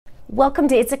Welcome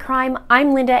to It's a Crime.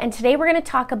 I'm Linda, and today we're going to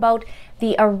talk about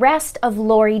the arrest of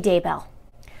Lori Daybell.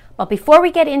 But before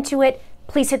we get into it,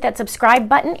 please hit that subscribe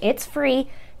button. It's free.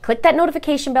 Click that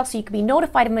notification bell so you can be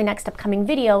notified of my next upcoming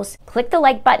videos. Click the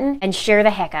like button and share the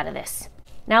heck out of this.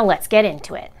 Now let's get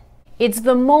into it. It's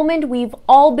the moment we've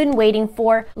all been waiting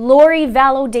for. Lori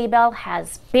Vallow Daybell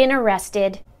has been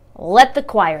arrested. Let the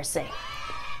choir sing.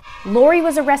 Lori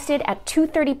was arrested at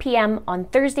 2:30 p.m. on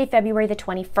Thursday, February the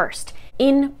 21st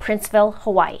in Princeville,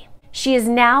 Hawaii. She is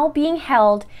now being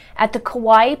held at the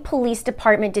Kauai Police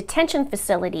Department detention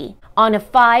facility on a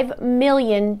 $5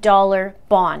 million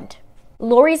bond.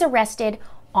 Lori's arrested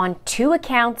on 2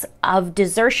 accounts of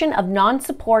desertion of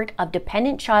non-support of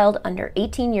dependent child under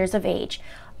 18 years of age,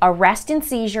 arrest and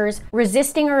seizures,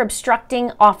 resisting or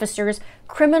obstructing officers,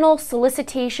 criminal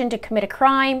solicitation to commit a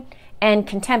crime, and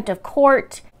contempt of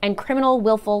court, and criminal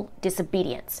willful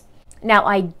disobedience. Now,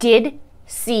 I did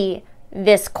see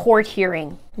this court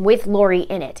hearing with Lori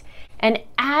in it. And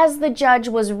as the judge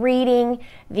was reading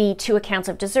the 2 accounts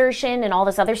of desertion and all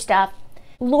this other stuff,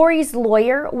 Lori's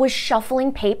lawyer was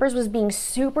shuffling papers, was being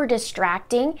super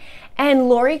distracting. And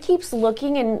Lori keeps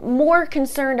looking and more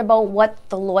concerned about what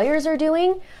the lawyers are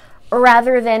doing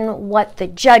rather than what the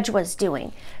judge was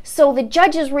doing. So the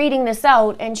judge is reading this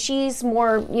out and she's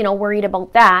more, worried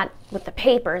about that with the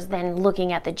papers than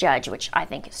looking at the judge, which I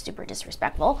think is super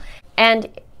disrespectful. And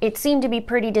it seemed to be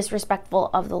pretty disrespectful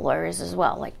of the lawyers as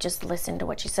well. Like, just listen to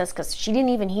what she says, because she didn't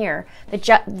even hear.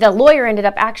 The lawyer ended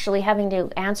up actually having to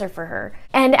answer for her.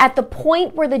 And at the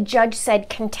point where the judge said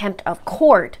contempt of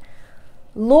court,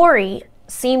 Lori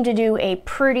seemed to do a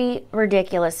pretty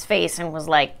ridiculous face and was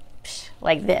like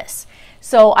this.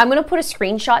 So I'm going to put a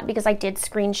screenshot because I did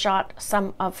screenshot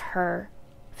some of her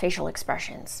facial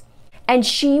expressions. And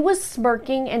she was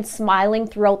smirking and smiling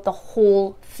throughout the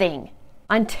whole thing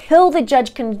until the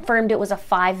judge confirmed it was a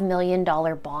 $5 million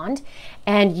bond.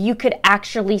 And you could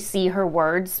actually see her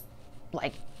words,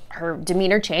 like her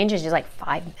demeanor change, and she's like,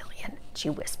 $5 million. She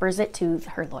whispers it to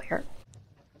her lawyer.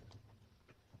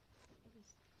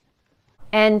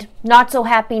 And not so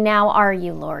happy now, are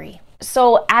you, Lori?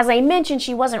 So as I mentioned,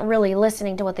 she wasn't really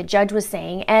listening to what the judge was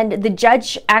saying, and the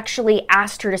judge actually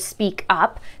asked her to speak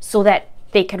up so that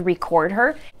they could record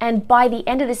her. And by the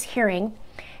end of this hearing,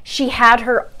 she had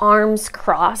her arms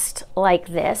crossed like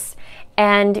this,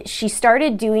 and she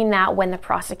started doing that when the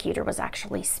prosecutor was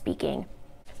actually speaking.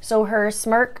 So her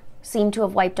smirk seemed to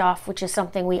have wiped off, which is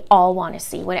something we all want to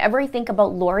see. Whenever I think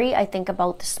about Lori, I think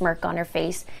about the smirk on her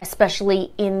face,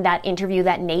 especially in that interview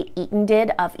that Nate Eaton did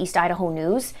of East Idaho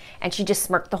News, and she just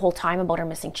smirked the whole time about her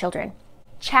missing children.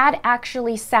 Chad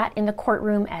actually sat in the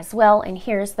courtroom as well, and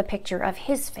here's the picture of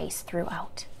his face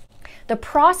throughout. The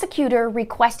prosecutor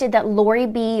requested that Lori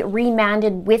be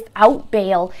remanded without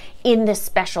bail in this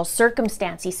special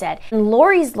circumstance, he said. And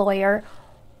Lori's lawyer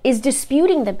is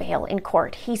disputing the bail in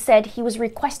court. He said he was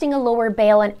requesting a lower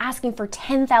bail and asking for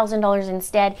 $10,000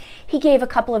 instead. He gave a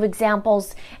couple of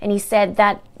examples, and he said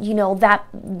that, that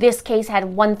this case had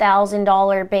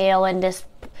 $1,000 bail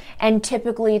and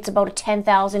typically it's about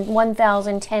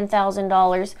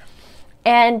 $10,000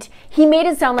 and he made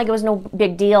it sound like it was no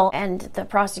big deal, and the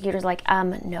prosecutor's like,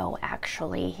 no,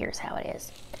 actually, here's how it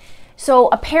is. So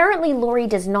apparently Lori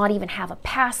does not even have a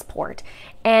passport,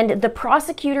 and the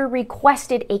prosecutor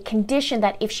requested a condition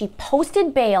that if she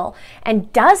posted bail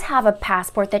and does have a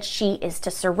passport, that she is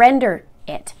to surrender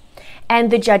it.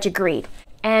 And the judge agreed.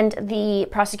 And the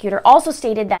prosecutor also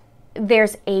stated that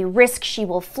there's a risk she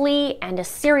will flee and a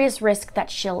serious risk that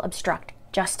she'll obstruct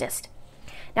justice.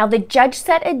 Now the judge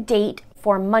set a date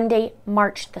for Monday,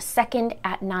 March the 2nd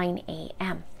at 9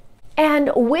 a.m.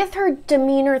 And with her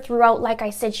demeanor throughout, like I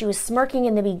said, she was smirking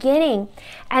in the beginning.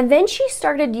 And then she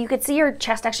started, you could see her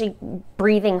chest actually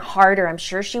breathing harder. I'm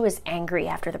sure she was angry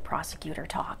after the prosecutor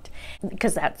talked,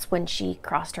 because that's when she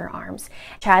crossed her arms.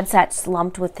 Chad sat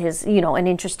slumped with his, an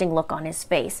interesting look on his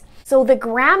face. So the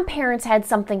grandparents had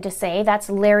something to say. That's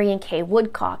Larry and Kay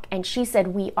Woodcock. And she said,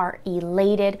 we are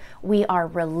elated. We are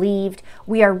relieved.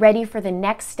 We are ready for the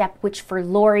next step, which for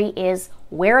Lori is,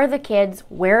 where are the kids?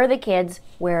 Where are the kids?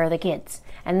 Where are the kids?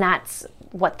 And that's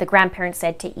what the grandparents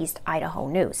said to East Idaho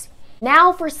News.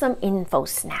 Now for some info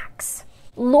snacks.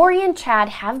 Lori and Chad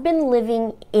have been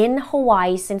living in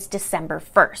Hawaii since December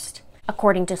 1st,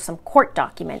 according to some court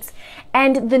documents.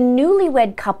 And the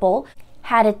newlywed couple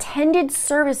had attended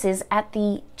services at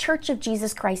the Church of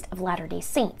Jesus Christ of Latter-day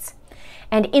Saints.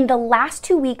 And in the last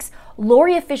 2 weeks,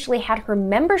 Lori officially had her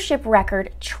membership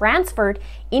record transferred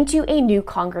into a new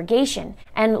congregation.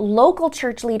 And local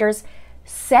church leaders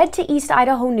said to East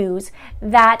Idaho News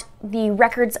that the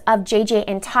records of JJ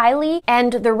and Tylee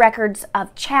and the records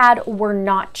of Chad were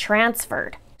not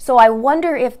transferred. So I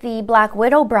wonder if the Black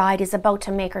Widow bride is about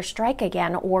to make her strike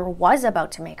again, or was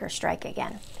about to make her strike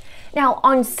again. Now,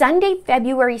 on Sunday,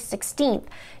 February 16th,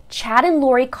 Chad and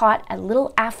Lori caught a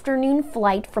little afternoon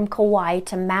flight from Kauai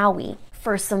to Maui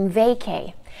for some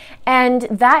vacay. And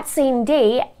that same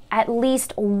day, at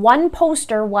least one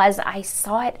poster was, I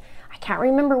saw it, I can't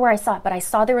remember where I saw it, but I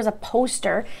saw there was a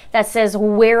poster that says,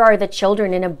 "Where are the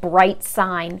children?" in a bright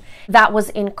sign. That was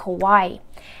in Kauai.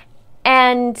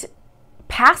 And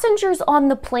passengers on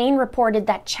the plane reported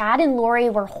that Chad and Lori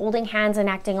were holding hands and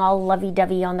acting all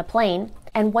lovey-dovey on the plane.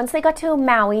 And once they got to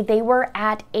Maui, they were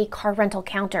at a car rental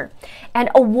counter. And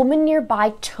a woman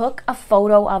nearby took a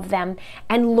photo of them.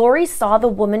 And Lori saw the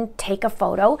woman take a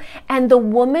photo. And the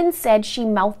woman said she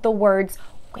mouthed the words,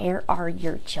 "Where are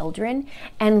your children?"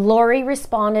 And Lori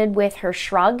responded with her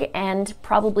shrug and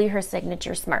probably her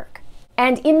signature smirk.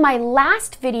 And in my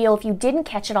last video, if you didn't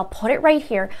catch it, I'll put it right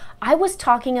here. I was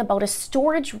talking about a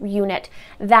storage unit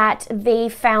that they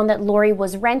found that Lori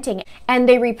was renting, and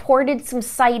they reported some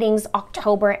sightings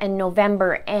October and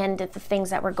November and the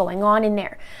things that were going on in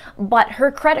there. But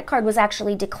her credit card was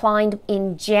actually declined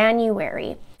in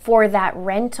January for that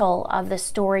rental of the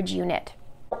storage unit.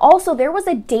 Also, there was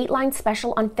a Dateline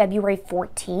special on February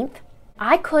 14th.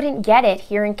 I couldn't get it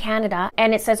here in Canada,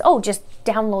 and it says, oh, just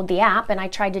download the app, and I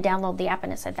tried to download the app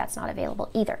and it said that's not available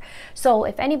either. So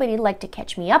if anybody would like to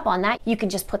catch me up on that, you can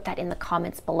just put that in the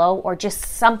comments below, or just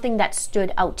something that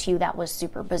stood out to you that was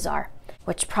super bizarre,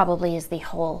 which probably is the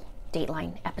whole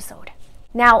Dateline episode.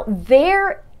 Now,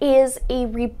 there is a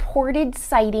reported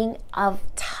sighting of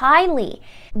Tylee.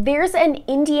 There's an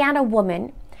Indiana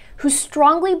woman who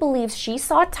strongly believes she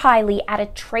saw Tylee at a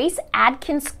Trace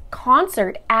Adkins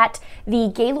concert at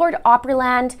the Gaylord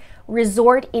Opryland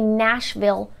Resort in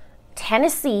Nashville,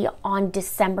 Tennessee on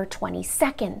December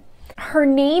 22nd. Her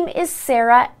name is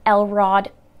Sarah Elrod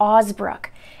Osbrook,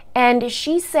 and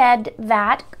she said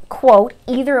that, quote,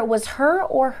 either it was her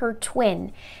or her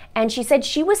twin, and she said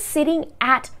she was sitting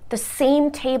at the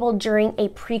same table during a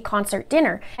pre-concert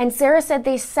dinner, and Sarah said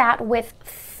they sat with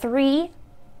 3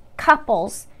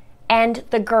 couples and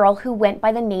the girl who went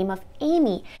by the name of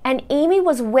Amy. And Amy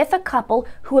was with a couple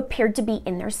who appeared to be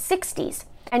in their 60s.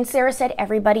 And Sarah said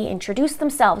everybody introduced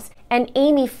themselves. And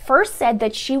Amy first said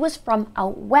that she was from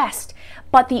out west,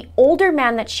 but the older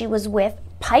man that she was with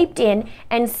piped in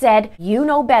and said, "You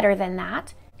know better than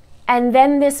that." And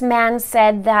then this man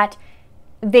said that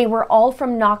they were all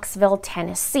from Knoxville,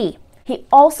 Tennessee. He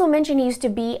also mentioned he used to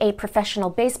be a professional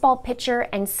baseball pitcher,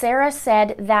 and Sarah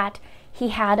said that he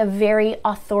had a very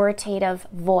authoritative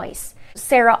voice.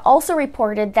 Sarah also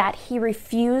reported that he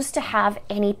refused to have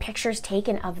any pictures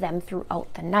taken of them throughout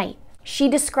the night. She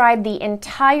described the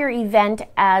entire event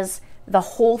as the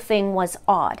whole thing was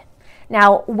odd.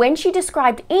 Now, when she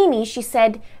described Amy, she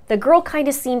said the girl kind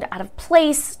of seemed out of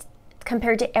place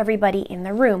compared to everybody in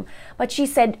the room. But she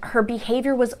said her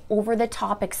behavior was over the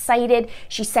top excited.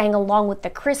 She sang along with the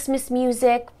Christmas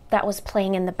music that was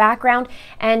playing in the background,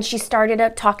 and she started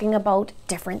talking about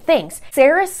different things.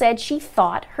 Sarah said she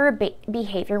thought her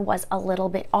behavior was a little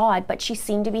bit odd, but she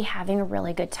seemed to be having a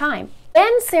really good time.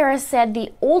 Then Sarah said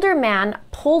the older man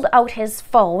pulled out his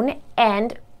phone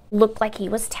and looked like he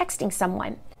was texting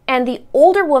someone. And the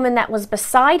older woman that was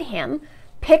beside him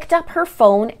picked up her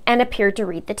phone and appeared to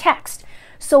read the text.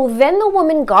 So then the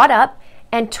woman got up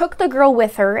and took the girl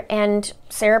with her, and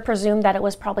Sarah presumed that it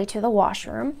was probably to the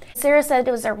washroom. Sarah said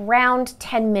it was around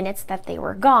 10 minutes that they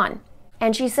were gone.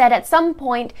 And she said at some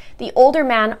point, the older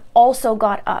man also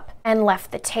got up and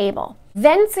left the table.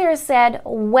 Then Sarah said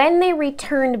when they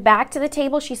returned back to the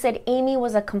table, she said Amy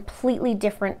was a completely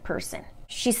different person.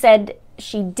 She said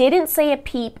she didn't say a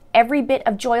peep. Every bit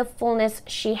of joyfulness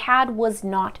she had was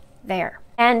not there.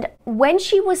 And when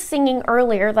she was singing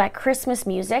earlier that Christmas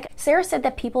music, Sarah said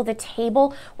that people at the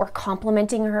table were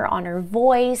complimenting her on her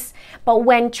voice. But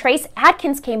when Trace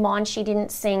Adkins came on, she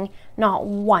didn't sing not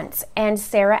once. And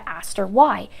Sarah asked her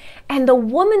why. And the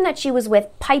woman that she was with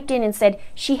piped in and said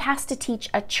she has to teach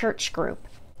a church group.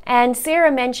 And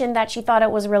Sarah mentioned that she thought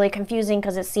it was really confusing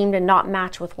because it seemed to not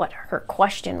match with what her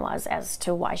question was as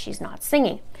to why she's not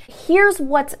singing. Here's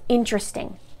what's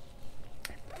interesting.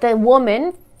 The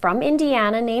woman from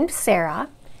Indiana named Sarah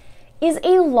is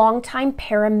a longtime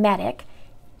paramedic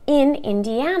in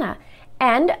Indiana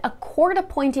and a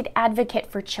court-appointed advocate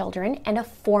for children and a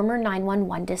former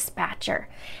 911 dispatcher.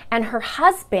 And her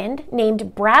husband,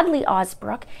 named Bradley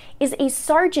Osbrook, is a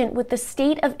sergeant with the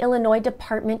State of Illinois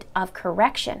Department of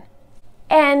Correction.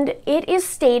 And it is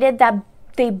stated that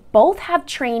They both have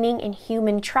training in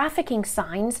human trafficking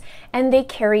signs, and they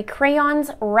carry crayons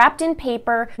wrapped in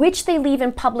paper, which they leave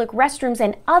in public restrooms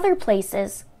and other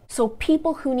places, so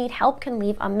people who need help can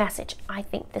leave a message. I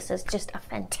think this is just a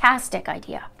fantastic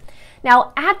idea.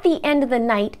 Now, at the end of the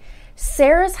night,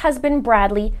 Sarah's husband,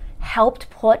 Bradley, helped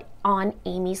put on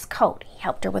Amy's coat. He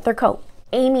helped her with her coat.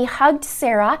 Amy hugged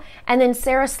Sarah, and then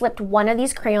Sarah slipped one of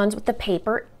these crayons with the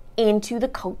paper into the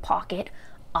coat pocket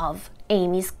of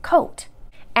Amy's coat.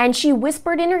 And she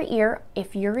whispered in her ear,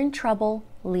 "If you're in trouble,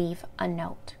 leave a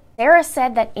note." Sarah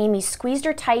said that Amy squeezed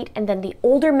her tight, and then the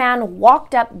older man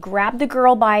walked up, grabbed the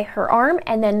girl by her arm,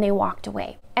 and then they walked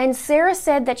away. And Sarah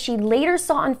said that she later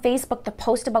saw on Facebook the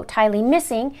post about Tylee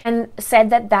missing and said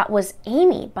that that was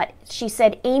Amy. But she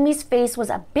said Amy's face was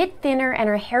a bit thinner and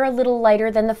her hair a little lighter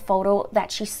than the photo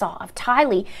that she saw of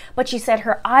Tylee. But she said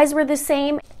her eyes were the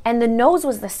same and the nose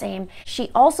was the same. She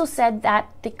also said that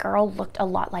the girl looked a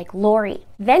lot like Lori.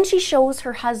 Then she shows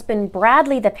her husband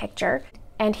Bradley the picture,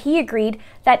 and he agreed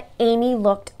that Amy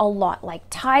looked a lot like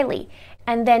Tylee.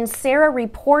 And then Sarah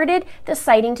reported the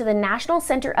sighting to the National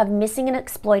Center of Missing and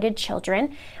Exploited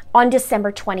Children on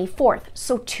December 24th,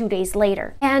 so 2 days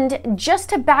later. And just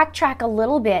to backtrack a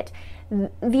little bit,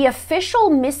 the official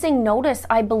missing notice,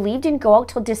 I believe, didn't go out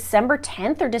till December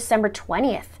 10th or December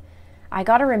 20th. I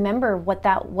got to remember what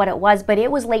it was, but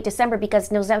it was late December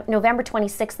because November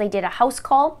 26th they did a house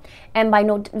call, and by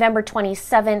November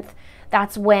 27th,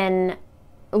 that's when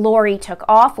Lori took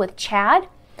off with Chad.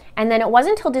 And then it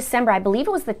wasn't until December, I believe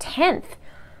it was the 10th,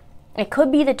 it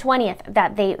could be the 20th,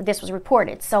 that this was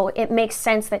reported. So it makes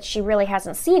sense that she really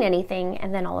hasn't seen anything,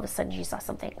 and then all of a sudden she saw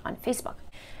something on Facebook.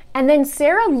 And then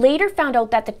Sarah later found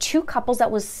out that the two couples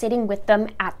that was sitting with them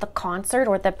at the concert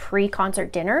or the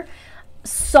pre-concert dinner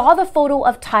saw the photo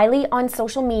of Tylee on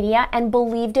social media and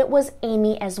believed it was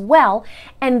Amy as well.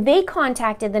 And they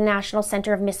contacted the National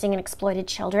Center of Missing and Exploited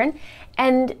Children,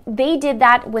 and they did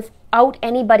that without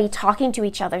anybody talking to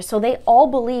each other. So they all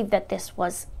believed that this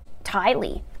was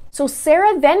Tylee. So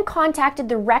Sarah then contacted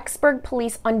the Rexburg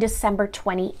police on December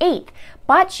 28th,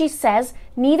 but she says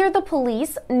neither the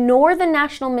police nor the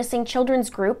National Missing Children's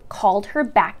Group called her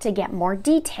back to get more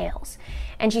details.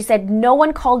 And she said no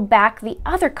one called back the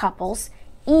other couples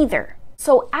either.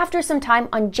 So after some time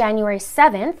on January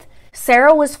 7th,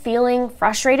 Sarah was feeling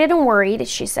frustrated and worried,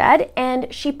 she said,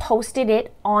 and she posted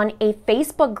it on a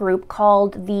Facebook group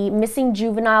called the Missing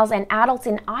Juveniles and Adults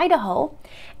in Idaho,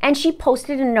 and she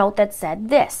posted a note that said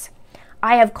this: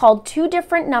 "I have called 2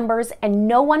 different numbers and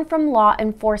no one from law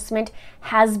enforcement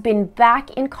has been back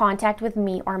in contact with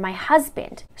me or my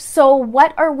husband. So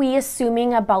what are we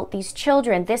assuming about these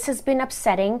children? This has been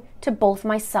upsetting to both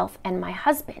myself and my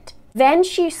husband." Then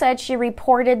she said she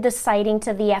reported the sighting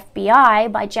to the FBI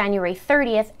by January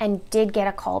 30th and did get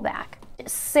a call back.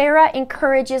 Sarah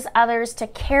encourages others to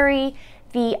carry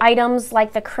the items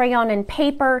like the crayon and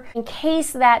paper in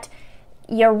case that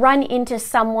you run into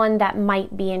someone that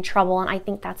might be in trouble, and I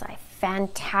think that's a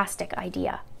fantastic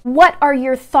idea. What are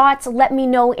your thoughts? Let me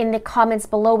know in the comments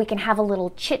below. We can have a little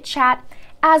chit chat.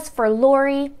 As for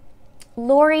Lori,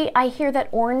 I hear that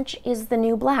orange is the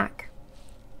new black.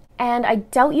 And I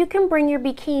doubt you can bring your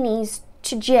bikinis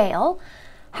to jail.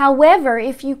 However,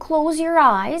 if you close your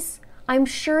eyes, I'm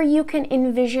sure you can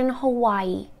envision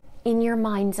Hawaii in your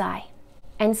mind's eye.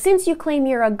 And since you claim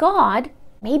you're a god,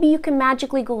 maybe you can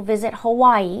magically go visit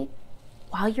Hawaii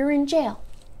while you're in jail.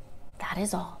 That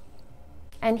is all.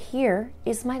 And here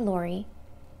is my Lori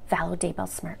Vallow Daybell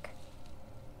smirk.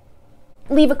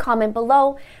 Leave a comment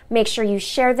below. Make sure you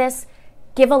share this,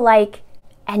 give a like,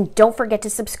 and don't forget to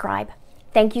subscribe.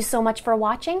 Thank you so much for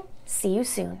watching. See you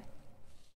soon.